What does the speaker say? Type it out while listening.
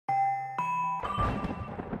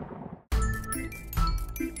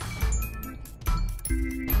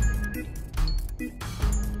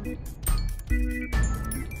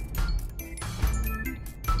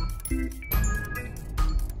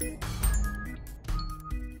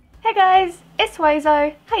Hey guys, it's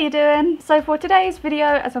Wazo. How you doing? So for today's video,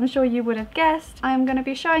 as I'm sure you would have guessed, I am going to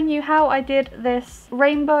be showing you how I did this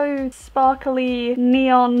rainbow sparkly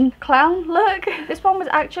neon clown look. This one was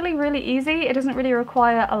actually really easy. It doesn't really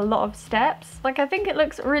require a lot of steps. Like, I think it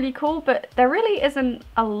looks really cool, but there really isn't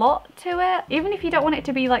a lot to it. Even if you don't want it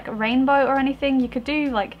to be like rainbow or anything, you could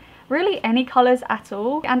do like really any colours at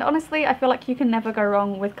all. And honestly, I feel like you can never go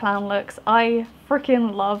wrong with clown looks. I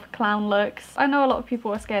freaking love clown looks. I know a lot of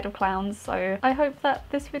people are scared of clowns, so I hope that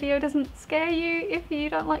this video doesn't scare you if you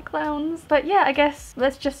don't like clowns. But yeah, I guess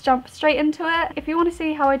let's just jump straight into it. If you want to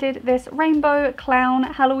see how I did this rainbow clown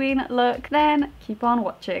Halloween look, then keep on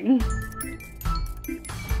watching.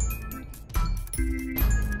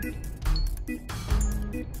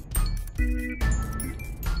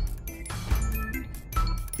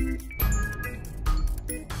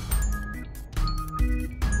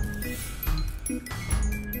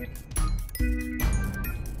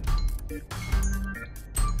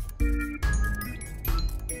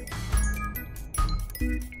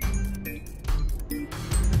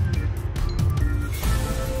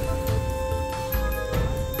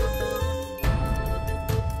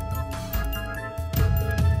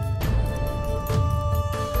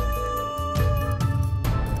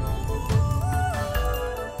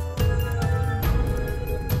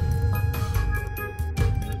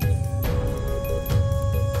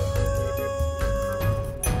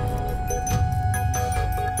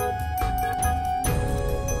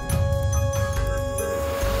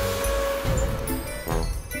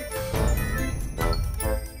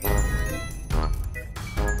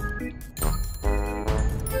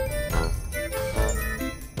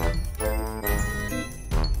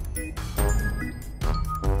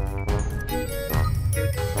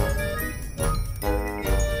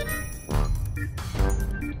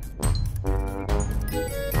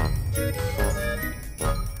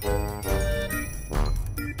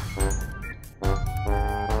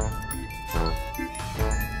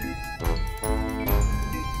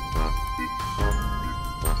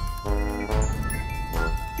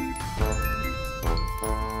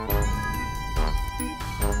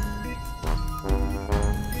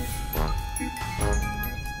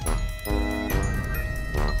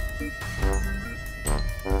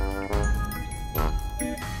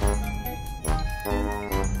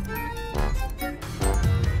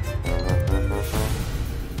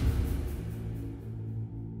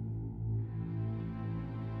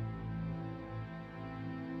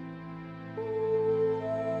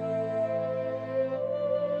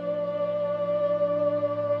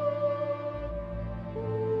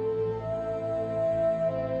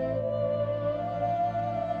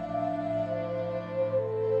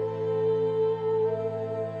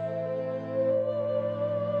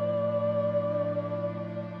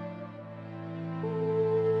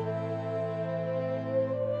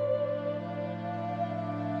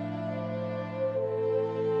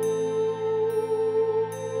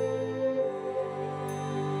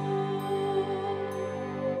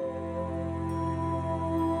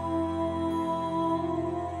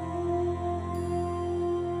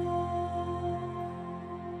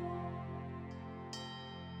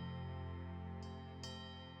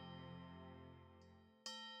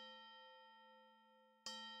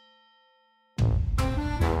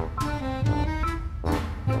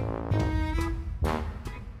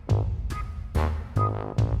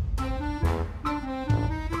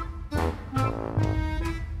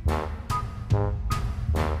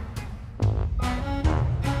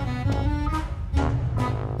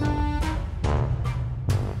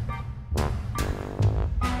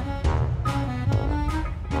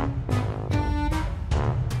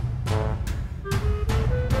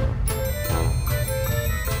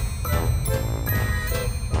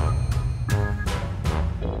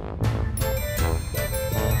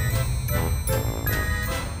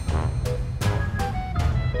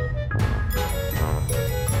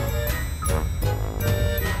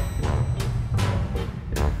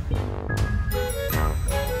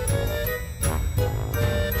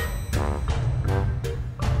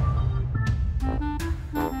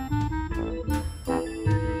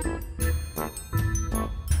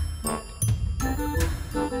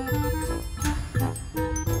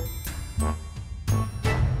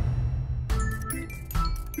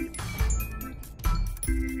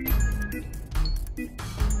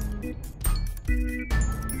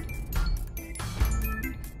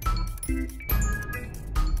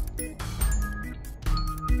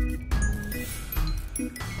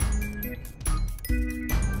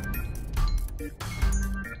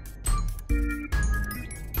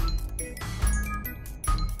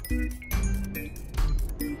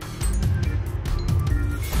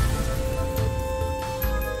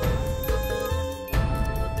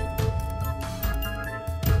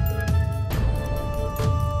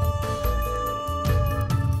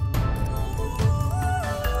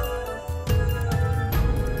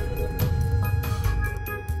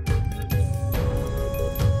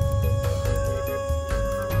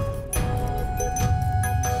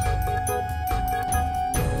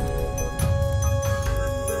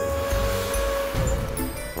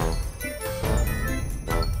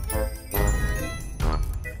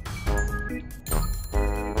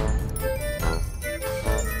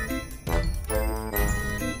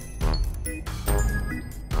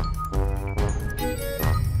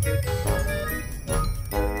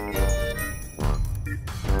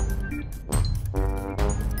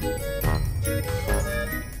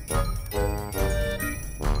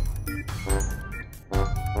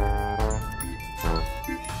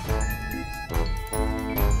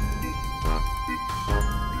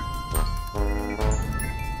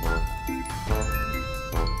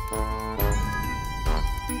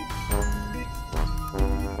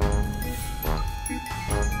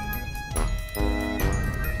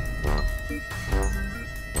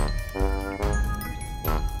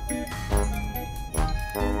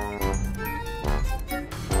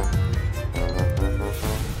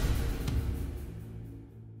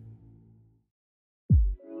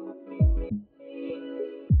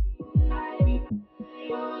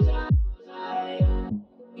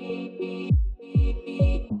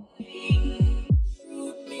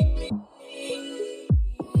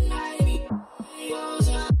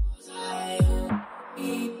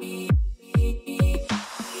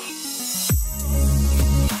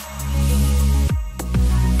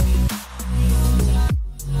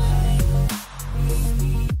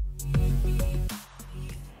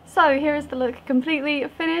 So here is the look completely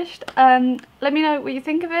finished. Let me know what you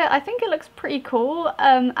think of it. I think it looks pretty cool.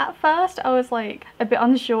 At first I was like a bit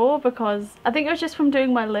unsure because I think it was just from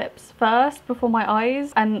doing my lips first before my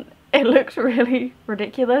eyes, and it looked really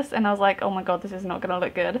ridiculous and I was like, oh my god, this is not gonna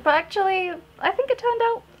look good. But actually, I think it turned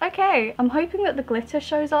out okay. I'm hoping that the glitter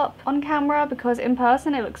shows up on camera because in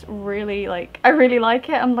person it looks really like, I really like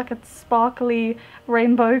it. I'm like a sparkly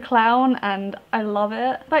rainbow clown and I love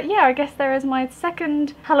it. But yeah, I guess there is my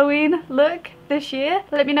second Halloween look this year.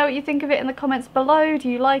 Let me know what you think of it in the comments below. Do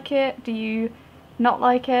you like it? Do you not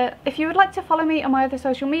like it? If you would like to follow me on my other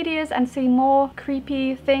social medias and see more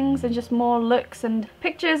creepy things and just more looks and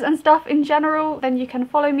pictures and stuff in general, then you can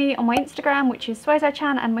follow me on my Instagram, which is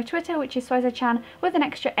Snazaroo, and my Twitter, which is Snazaroo with an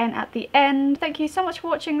extra N at the end. Thank you so much for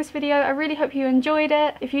watching this video. I really hope you enjoyed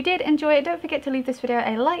it. If you did enjoy it, don't forget to leave this video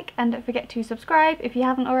a like and don't forget to subscribe if you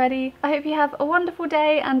haven't already. I hope you have a wonderful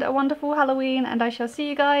day and a wonderful Halloween, and I shall see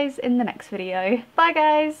you guys in the next video. Bye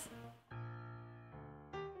guys!